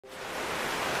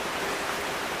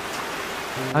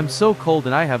I'm so cold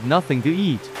and I have nothing to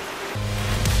eat.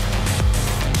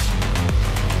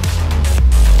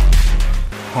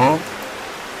 Huh?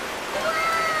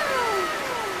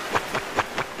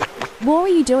 What are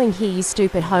you doing here, you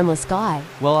stupid homeless guy?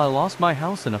 Well, I lost my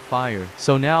house in a fire,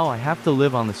 so now I have to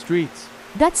live on the streets.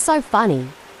 That's so funny.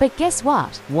 But guess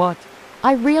what? What?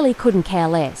 I really couldn't care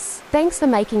less. Thanks for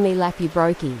making me laugh, you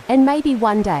brokey. And maybe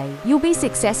one day, you'll be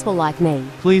successful like me.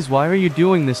 Please, why are you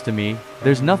doing this to me?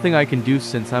 There's nothing I can do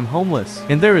since I'm homeless.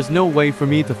 And there is no way for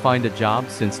me to find a job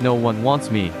since no one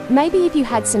wants me. Maybe if you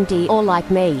had some D or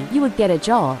like me, you would get a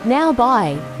job. Now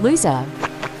bye, loser.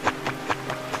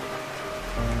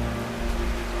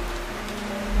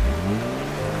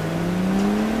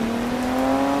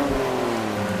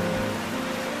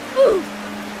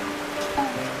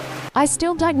 I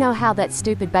still don't know how that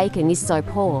stupid bacon is so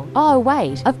poor. Oh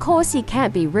wait, of course he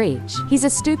can't be rich. He's a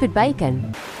stupid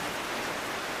bacon.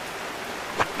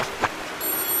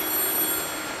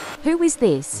 Who is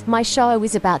this? My show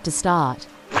is about to start.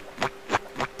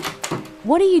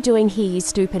 What are you doing here, you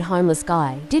stupid homeless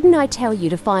guy? Didn't I tell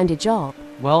you to find a job?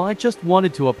 Well, I just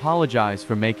wanted to apologize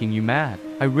for making you mad.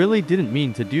 I really didn't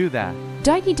mean to do that.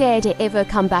 Don't you dare to ever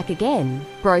come back again,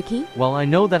 brokey. Well, I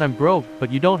know that I'm broke,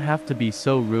 but you don't have to be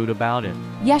so rude about it.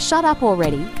 Yeah, shut up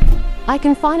already. I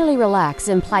can finally relax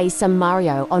and play some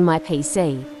Mario on my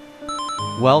PC.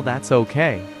 Well, that's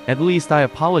okay. At least I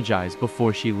apologized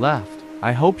before she left.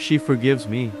 I hope she forgives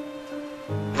me.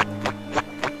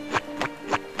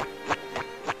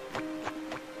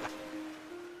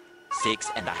 Six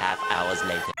and a half hours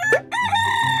later.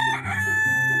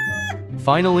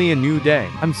 Finally a new day.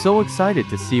 I'm so excited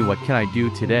to see what can I do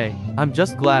today. I'm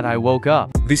just glad I woke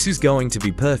up. This is going to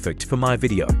be perfect for my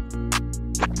video.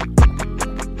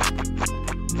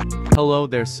 Hello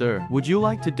there, sir. Would you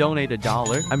like to donate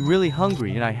 $1? I'm really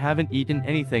hungry and I haven't eaten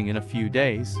anything in a few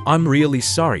days. I'm really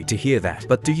sorry to hear that,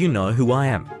 but do you know who I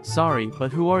am? Sorry,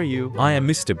 but who are you? I am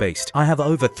Mr. Beast. I have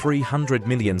over 300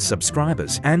 million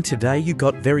subscribers, and today you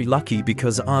got very lucky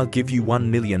because I'll give you $1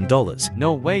 million.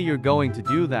 No way you're going to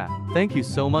do that. Thank you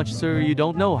so much, sir. You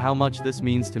don't know how much this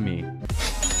means to me.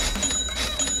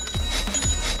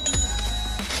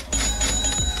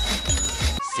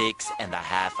 Six and a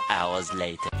half hours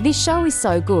later. This show is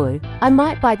so good. I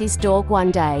might buy this dog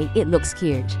one day. It looks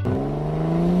cute.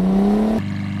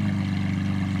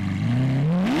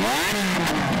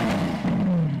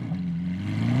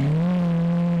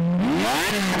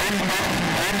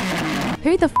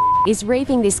 Who the f is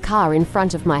reeving this car in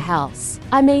front of my house?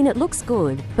 I mean, it looks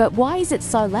good, but why is it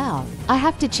so loud? I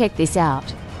have to check this out.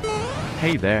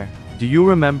 Hey there. Do you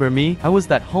remember me? I was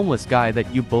that homeless guy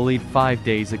that you bullied 5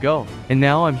 days ago. And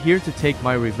now I'm here to take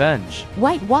my revenge.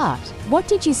 Wait, what? What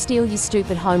did you steal, you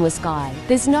stupid homeless guy?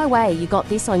 There's no way you got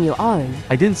this on your own.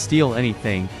 I didn't steal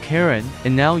anything, Karen,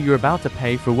 and now you're about to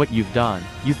pay for what you've done.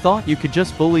 You thought you could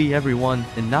just bully everyone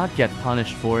and not get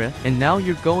punished for it, and now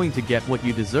you're going to get what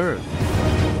you deserve.